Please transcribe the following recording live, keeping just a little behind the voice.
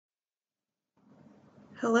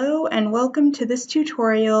Hello and welcome to this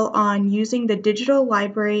tutorial on using the digital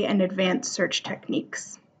library and advanced search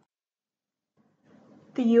techniques.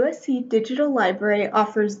 The USC Digital Library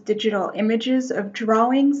offers digital images of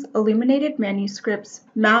drawings, illuminated manuscripts,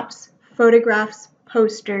 maps, photographs,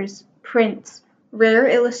 posters, prints, rare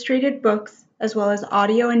illustrated books, as well as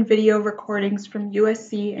audio and video recordings from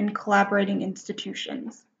USC and collaborating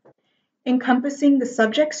institutions. Encompassing the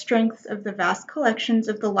subject strengths of the vast collections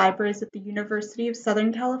of the libraries at the University of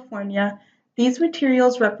Southern California, these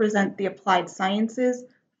materials represent the applied sciences,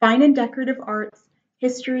 fine and decorative arts,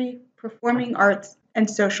 history, performing arts, and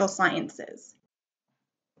social sciences.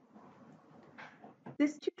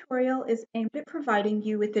 This tutorial is aimed at providing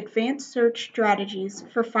you with advanced search strategies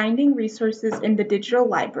for finding resources in the digital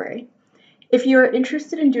library. If you are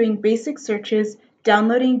interested in doing basic searches,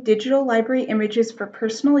 downloading digital library images for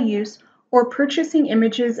personal use, or purchasing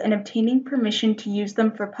images and obtaining permission to use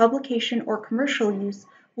them for publication or commercial use,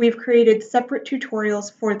 we've created separate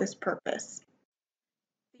tutorials for this purpose.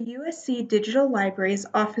 The USC Digital Libraries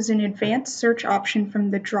offers an advanced search option from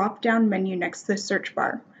the drop-down menu next to the search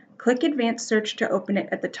bar. Click Advanced Search to open it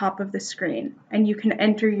at the top of the screen, and you can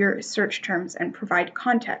enter your search terms and provide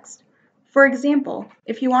context. For example,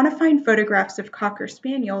 if you want to find photographs of Cocker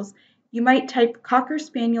Spaniels, you might type Cocker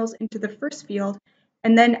Spaniels into the first field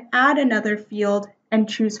and then add another field and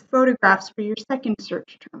choose photographs for your second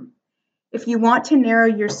search term. If you want to narrow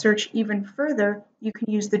your search even further, you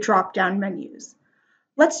can use the drop-down menus.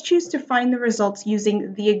 Let's choose to find the results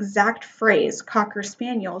using the exact phrase Cocker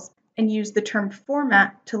Spaniels and use the term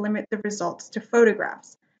format to limit the results to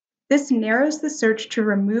photographs. This narrows the search to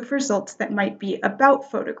remove results that might be about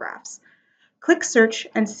photographs. Click Search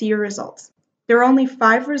and see your results. There are only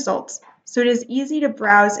 5 results, so it is easy to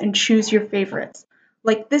browse and choose your favorites,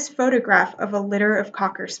 like this photograph of a litter of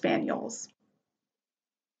Cocker Spaniels.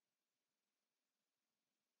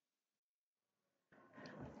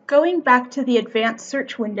 Going back to the advanced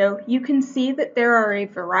search window, you can see that there are a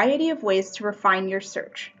variety of ways to refine your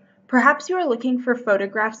search. Perhaps you are looking for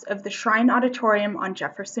photographs of the Shrine Auditorium on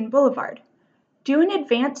Jefferson Boulevard. Do an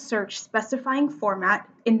advanced search specifying format,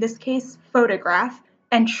 in this case photograph,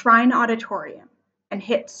 and Shrine Auditorium, and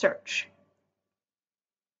hit search.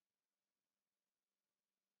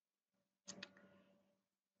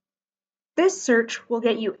 This search will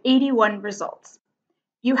get you 81 results.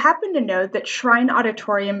 You happen to know that Shrine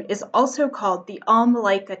Auditorium is also called the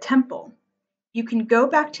Al-Malaika Temple. You can go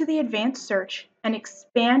back to the advanced search and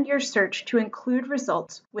expand your search to include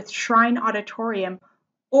results with Shrine Auditorium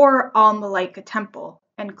or Al-Malaika Temple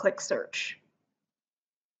and click search.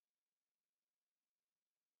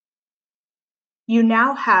 You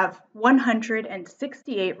now have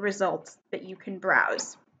 168 results that you can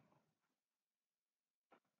browse.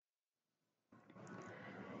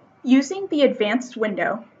 Using the advanced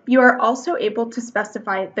window, you are also able to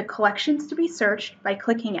specify the collections to be searched by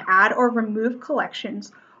clicking Add or Remove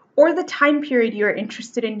Collections, or the time period you are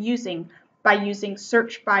interested in using by using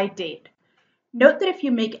Search by Date. Note that if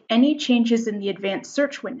you make any changes in the advanced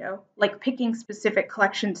search window, like picking specific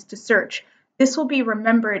collections to search, this will be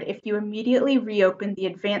remembered if you immediately reopen the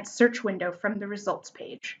advanced search window from the results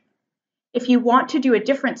page. If you want to do a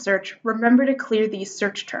different search, remember to clear these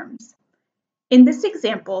search terms. In this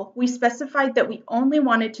example, we specified that we only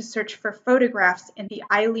wanted to search for photographs in the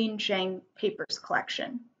Eileen Zhang Papers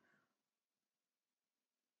collection.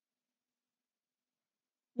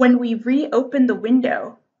 When we reopen the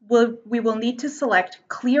window, we will need to select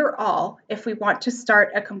Clear All if we want to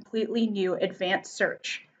start a completely new advanced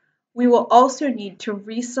search. We will also need to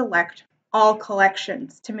reselect All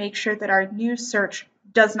Collections to make sure that our new search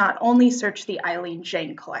does not only search the Eileen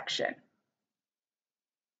Zhang collection.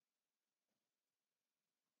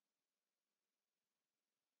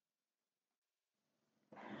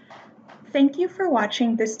 Thank you for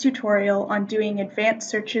watching this tutorial on doing advanced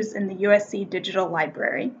searches in the USC Digital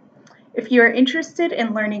Library. If you are interested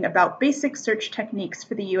in learning about basic search techniques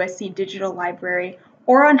for the USC Digital Library,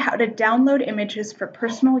 or on how to download images for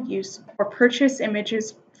personal use or purchase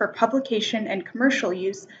images for publication and commercial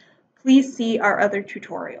use, please see our other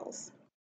tutorials.